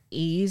more at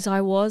ease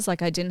I was.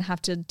 Like, I didn't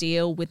have to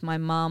deal with my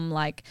mum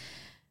like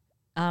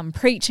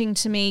preaching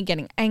to me,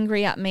 getting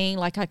angry at me.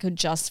 Like, I could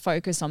just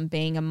focus on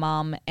being a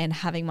mum and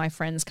having my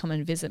friends come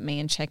and visit me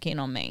and check in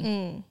on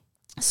me.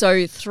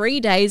 So 3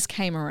 days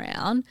came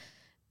around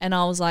and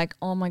I was like,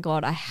 oh my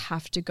God, I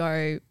have to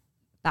go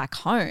back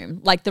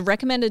home. Like, the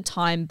recommended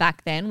time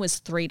back then was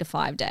 3 to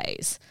 5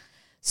 days.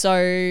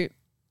 So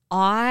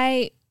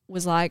I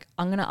was like,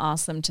 I'm going to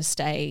ask them to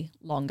stay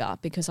longer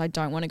because I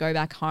don't want to go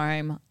back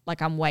home.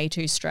 Like, I'm way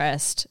too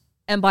stressed.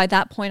 And by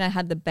that point I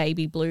had the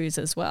baby blues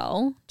as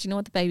well. Do you know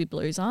what the baby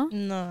blues are?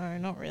 No,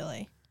 not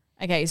really.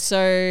 Okay,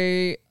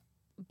 so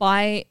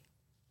by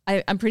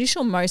I'm pretty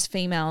sure most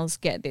females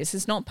get this.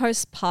 It's not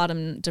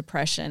postpartum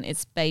depression,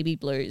 it's baby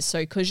blues.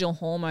 So because your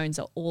hormones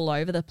are all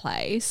over the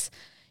place,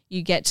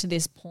 you get to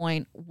this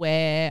point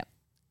where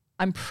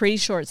I'm pretty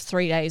sure it's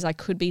 3 days. I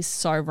could be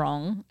so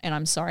wrong, and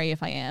I'm sorry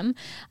if I am,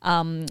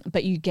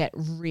 but you get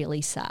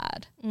really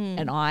sad.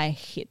 And I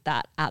hit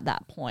that at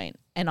that point,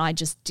 and I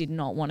just did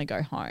not want to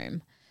go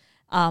home.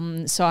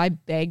 So I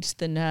begged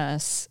the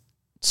nurse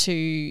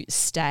to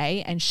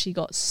stay, and she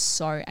got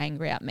so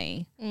angry at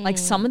me. Like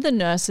some of the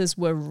nurses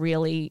were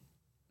really,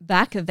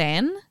 back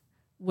then,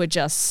 were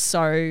just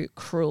so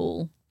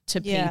cruel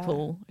to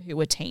people who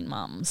were teen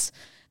mums.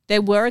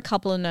 There were a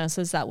couple of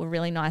nurses that were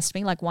really nice to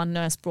me. Like one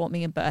nurse brought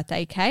me a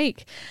birthday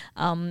cake,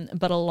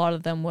 but a lot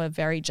of them were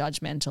very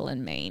judgmental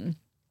and mean.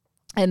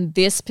 And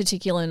this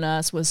particular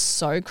nurse was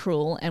so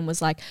cruel and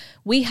was like,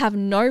 we have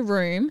no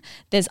room.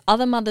 There's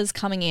other mothers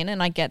coming in,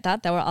 and I get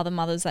that. There were other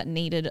mothers that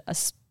needed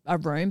a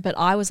room, but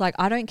I was like,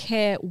 I don't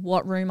care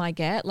what room I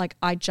get. Like,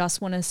 I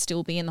just want to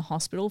still be in the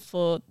hospital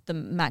for the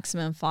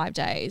maximum 5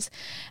 days.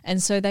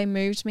 And so they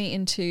moved me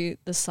into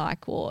the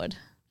psych ward.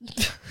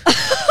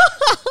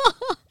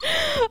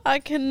 I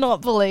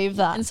cannot believe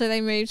that. And so they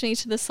moved me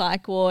to the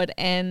psych ward,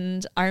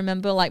 and I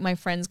remember like my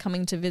friends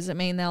coming to visit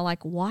me, and they're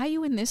like, why are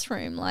you in this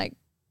room? Like,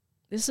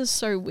 this is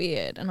so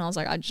weird. And I was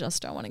like, I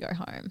just don't want to go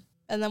home.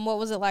 And then what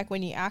was it like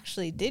when you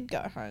actually did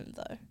go home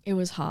though? It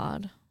was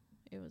hard.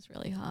 It was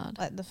really hard.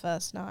 Like the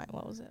first night,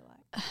 what was it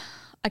like?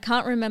 I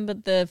can't remember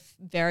the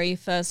very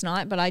first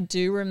night, but I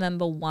do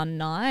remember one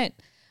night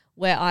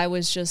where I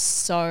was just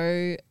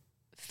so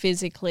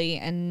physically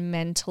and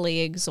mentally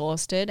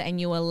exhausted,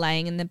 and you were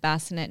laying in the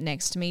bassinet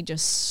next to me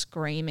just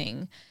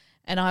screaming.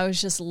 And I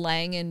was just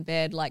laying in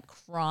bed like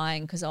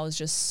crying because I was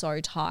just so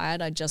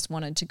tired. I just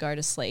wanted to go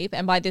to sleep.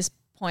 And by this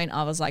point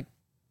I was like,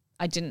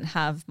 I didn't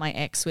have my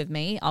ex with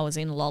me. I was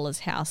in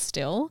Lola's house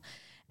still.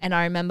 And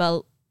I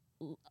remember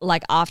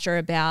like after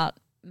about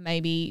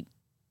maybe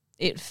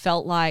it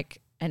felt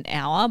like an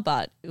hour,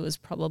 but it was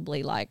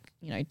probably like,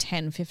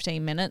 10,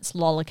 15 minutes.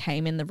 Lola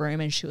came in the room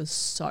and she was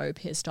so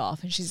pissed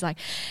off. And she's like,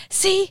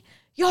 see,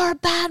 you're a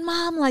bad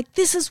mom. Like,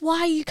 this is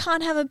why you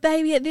can't have a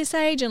baby at this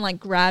age, and like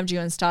grabbed you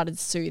and started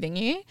soothing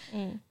you.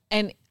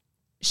 And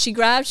she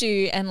grabbed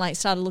you and like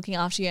started looking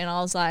after you. And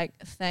I was like,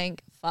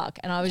 thank fuck.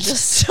 And I was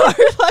just so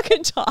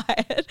fucking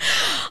tired.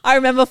 I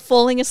remember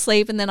falling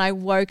asleep, and then I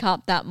woke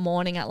up that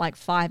morning at like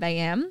 5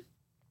 a.m.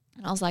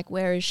 and I was like,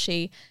 where is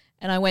she?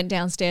 And I went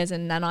downstairs,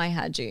 and Nanai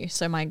had you.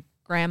 So my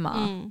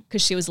grandma,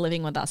 because she was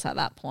living with us at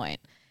that point,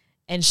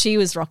 and she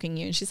was rocking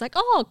you, and she's like,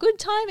 oh, good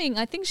timing.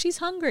 I think she's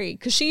hungry,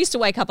 because she used to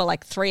wake up at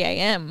like 3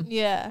 a.m.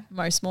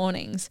 most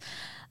mornings.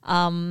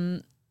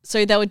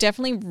 So there were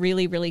definitely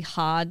really, really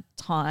hard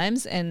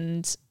times,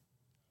 and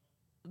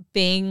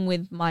being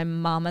with my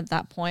mum at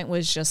that point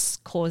was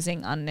just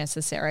causing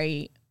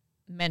unnecessary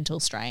mental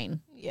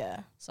strain.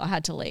 Yeah. So I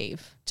had to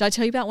leave. Did I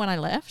tell you about when I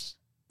left?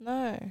 No,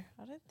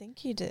 I don't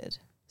think you did.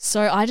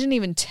 So I didn't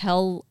even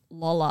tell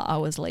Lola I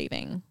was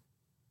leaving.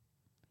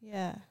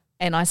 Yeah.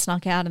 And I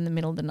snuck out in the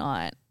middle of the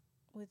night.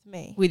 With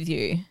me? With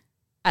you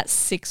at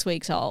 6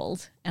 weeks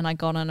old, and I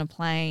got on a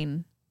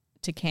plane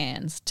to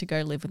Cairns to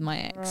go live with my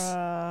ex.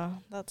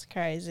 That's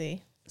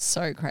crazy.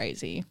 So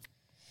crazy.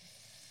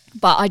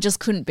 But I just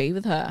couldn't be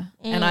with her.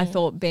 And I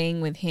thought being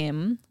with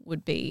him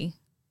would be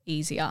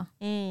easier.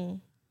 Wow.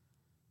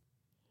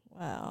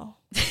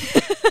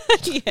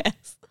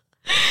 Yes.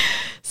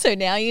 So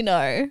now you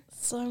know.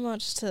 So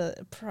much to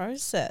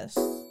process.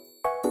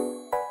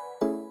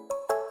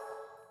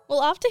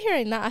 Well, after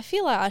hearing that, I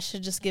feel like I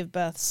should just give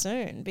birth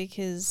soon,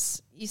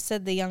 because you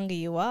said the younger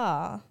you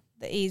are,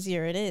 the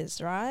easier it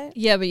is, right?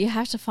 Yeah, but you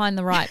have to find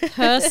the right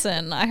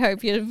person. I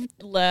hope you've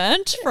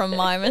learnt from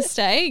my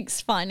mistakes.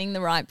 Finding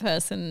the right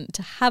person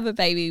to have a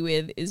baby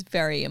with is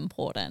very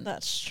important.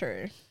 That's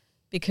true.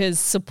 Because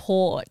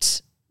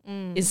support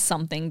is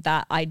something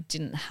that I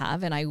didn't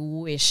have, and I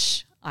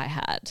wish I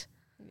had.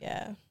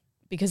 Yeah.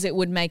 Because it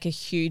would make a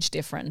huge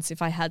difference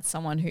if I had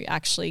someone who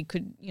actually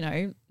could,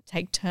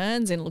 take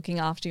turns in looking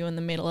after you in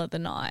the middle of the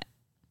night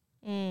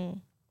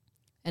and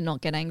not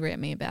get angry at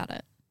me about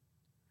it.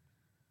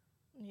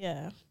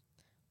 Yeah.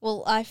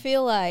 Well, I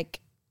feel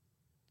like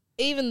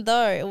even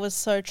though it was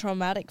so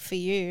traumatic for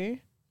you,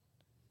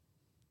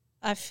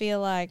 I feel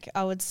like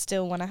I would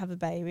still want to have a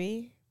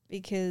baby,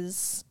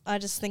 because I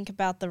just think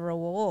about the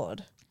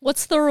reward.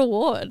 What's the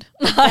reward?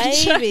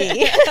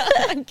 Baby.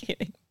 I'm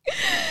kidding.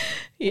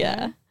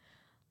 Yeah.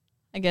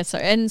 I guess so.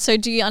 And so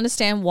do you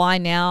understand why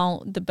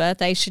now the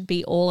birthday should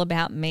be all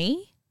about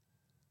me?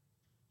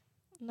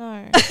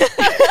 No.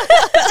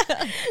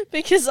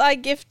 Because I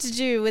gifted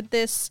you with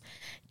this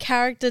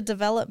character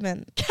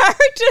development.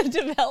 Character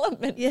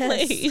development,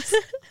 yes. please.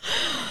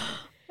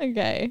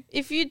 Okay.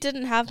 If you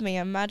didn't have me,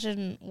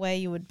 imagine where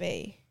you would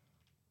be.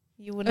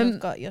 You wouldn't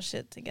have got your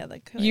shit together.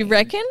 You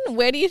reckon?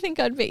 Where do you think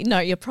I'd be? No,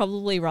 you're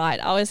probably right.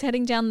 I was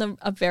heading down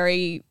a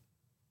very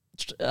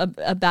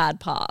bad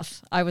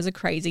path. I was a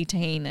crazy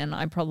teen, and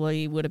I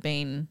probably would have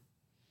been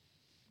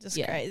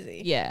just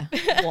crazy. Yeah,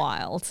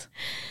 wild.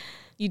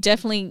 You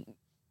definitely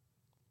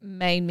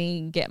made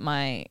me get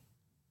my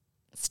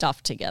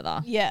stuff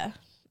together. Yeah,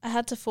 I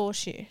had to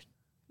force you.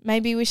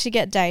 Maybe we should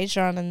get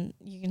Deja on and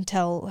you can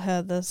tell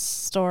her the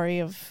story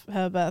of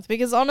her birth.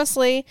 Because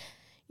honestly,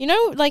 you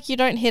know, like you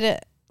don't hit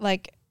it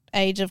like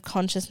age of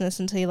consciousness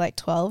until you're like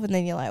 12 and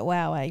then you're like,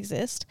 wow, I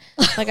exist.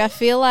 Like I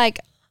feel like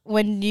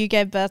when you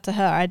gave birth to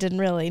her, I didn't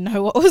really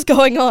know what was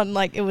going on.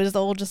 Like it was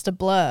all just a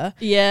blur.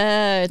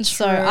 Yeah, true.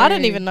 So I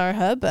don't even know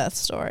her birth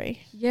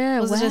story. Yeah,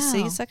 Was it a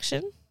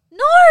C-section?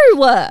 No.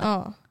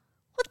 Oh.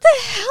 What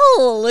the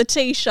hell,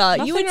 Latisha?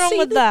 Nothing you would wrong see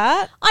with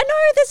that. I know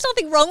there's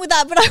nothing wrong with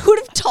that, but I would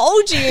have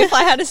told you if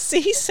I had a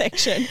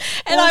C-section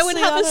and Well, I would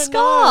see, have I a don't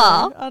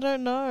scar. know. I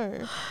don't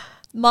know.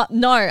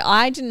 No,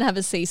 I didn't have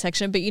a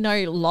C-section, but you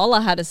know, Lola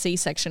had a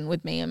C-section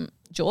with me and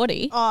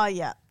Geordie. Oh,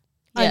 yeah.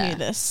 I Yeah. knew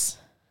this.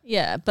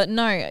 Yeah, but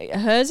no,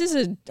 hers is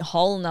a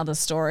whole nother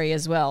story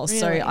as well.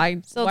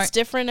 Really? So it's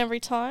different every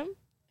time?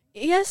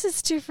 yes,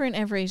 it's different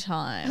every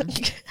time.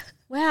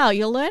 Wow,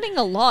 you're learning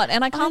a lot.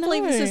 And I can't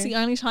believe this is know. the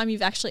only time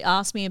you've actually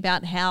asked me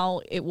about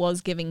how it was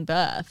giving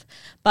birth.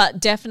 But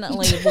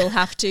definitely we'll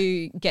have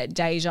to get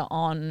Deja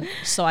on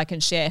so I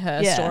can share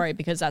her Yeah. story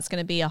because that's going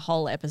to be a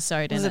whole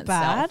episode Was in it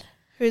itself. bad?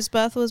 Whose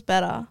birth was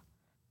better?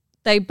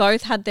 They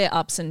both had their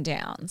ups and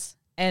downs.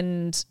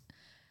 And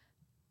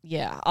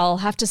yeah, I'll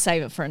have to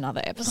save it for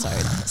another episode.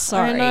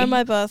 Sorry. I know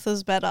my birth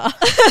was better.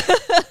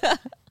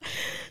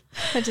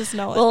 I just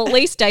know it. Well, at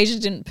least Deja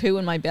didn't poo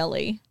in my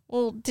belly.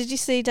 Well, did you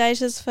see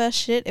Deja's first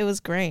shit? It was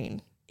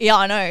green. Yeah,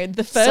 I know.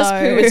 The first So-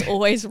 poo is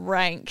always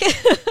rank.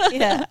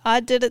 Yeah, I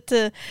did it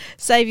to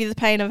save you the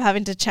pain of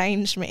having to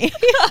change me.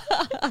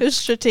 It was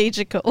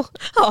strategical.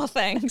 Oh,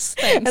 thanks.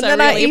 And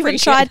then I really even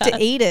appreciate tried that. to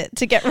eat it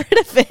to get rid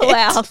of it.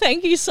 Wow,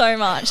 thank you so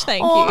much.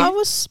 Thank Oh, you. I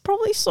was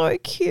probably so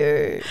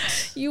cute.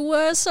 You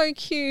were so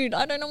cute.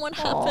 I don't know what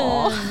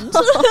happened.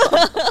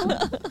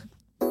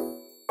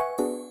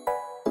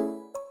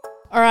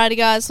 Alrighty,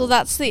 guys. Well,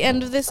 that's the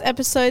end of this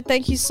episode.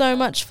 Thank you so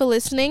much for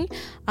listening.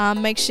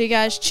 Make sure you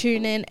guys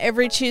tune in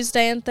every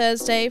Tuesday and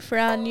Thursday for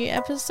our new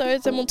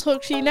episodes, and we'll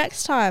talk to you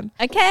next time.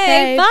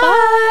 Okay,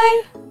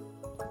 bye.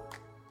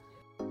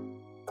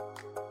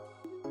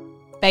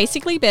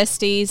 Basically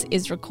Besties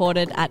is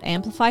recorded at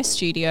Amplify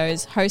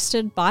Studios,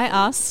 hosted by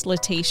us,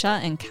 Latisha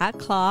and Kat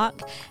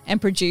Clark,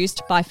 and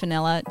produced by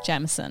Fenella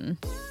Jamison.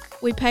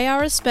 We pay our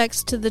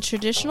respects to the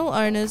traditional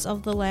owners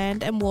of the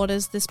land and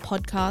waters this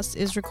podcast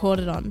is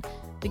recorded on,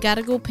 the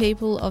Gadigal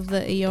people of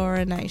the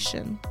Eora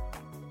Nation.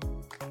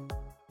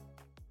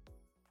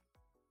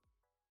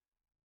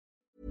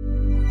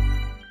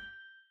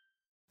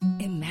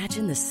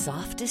 Imagine the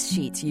softest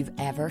sheets you've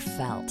ever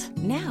felt.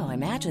 Now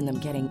imagine them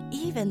getting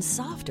even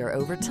softer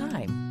over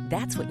time.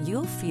 That's what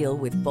you'll feel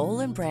with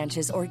Boll &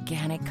 Branch's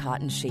organic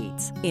cotton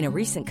sheets. In a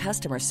recent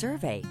customer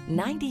survey,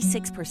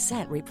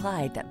 96%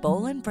 replied that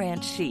Boll &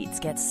 Branch sheets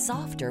get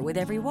softer with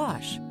every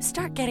wash.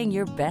 Start getting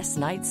your best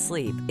night's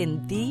sleep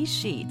in these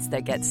sheets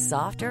that get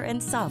softer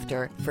and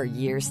softer for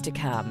years to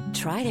come.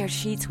 Try their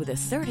sheets with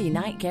a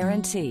 30-night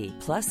guarantee.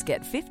 Plus,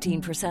 get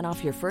 15%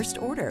 off your first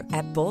order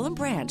at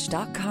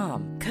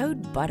bollandbranch.com.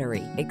 Code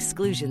BUTTERY.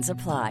 Exclusions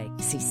apply.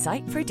 See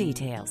site for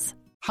details.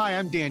 Hi,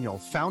 I'm Daniel,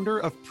 founder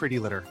of Pretty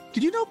Litter.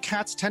 Did you know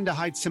cats tend to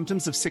hide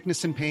symptoms of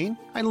sickness and pain?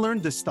 I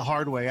learned this the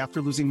hard way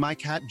after losing my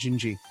cat,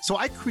 Gingy. So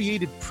I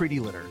created Pretty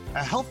Litter,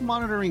 a health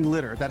monitoring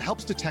litter that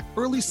helps detect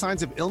early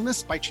signs of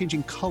illness by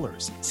changing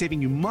colors, saving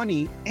you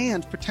money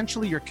and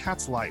potentially your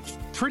cat's life.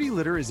 Pretty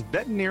Litter is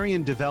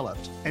veterinarian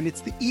developed, and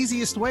it's the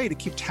easiest way to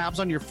keep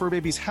tabs on your fur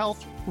baby's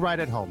health right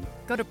at home.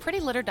 Go to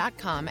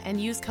prettylitter.com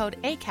and use code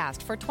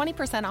ACAST for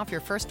 20% off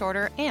your first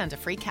order and a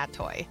free cat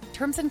toy.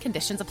 Terms and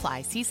conditions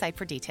apply. See site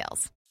for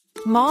details.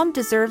 Mom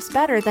deserves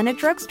better than a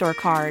drugstore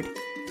card.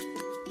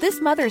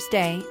 This Mother's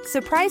Day,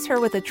 surprise her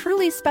with a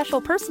truly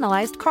special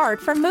personalized card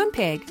from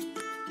Moonpig.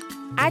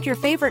 Add your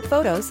favorite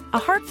photos, a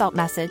heartfelt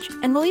message,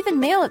 and we'll even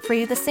mail it for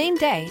you the same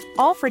day,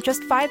 all for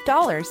just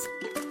 $5.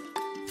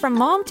 From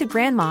mom to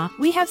grandma,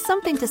 we have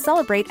something to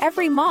celebrate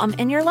every mom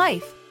in your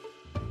life.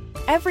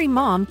 Every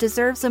mom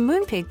deserves a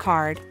Moonpig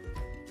card.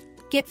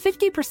 Get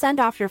 50%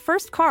 off your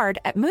first card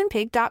at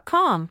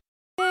moonpig.com.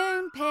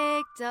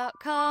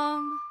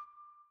 Moonpig.com.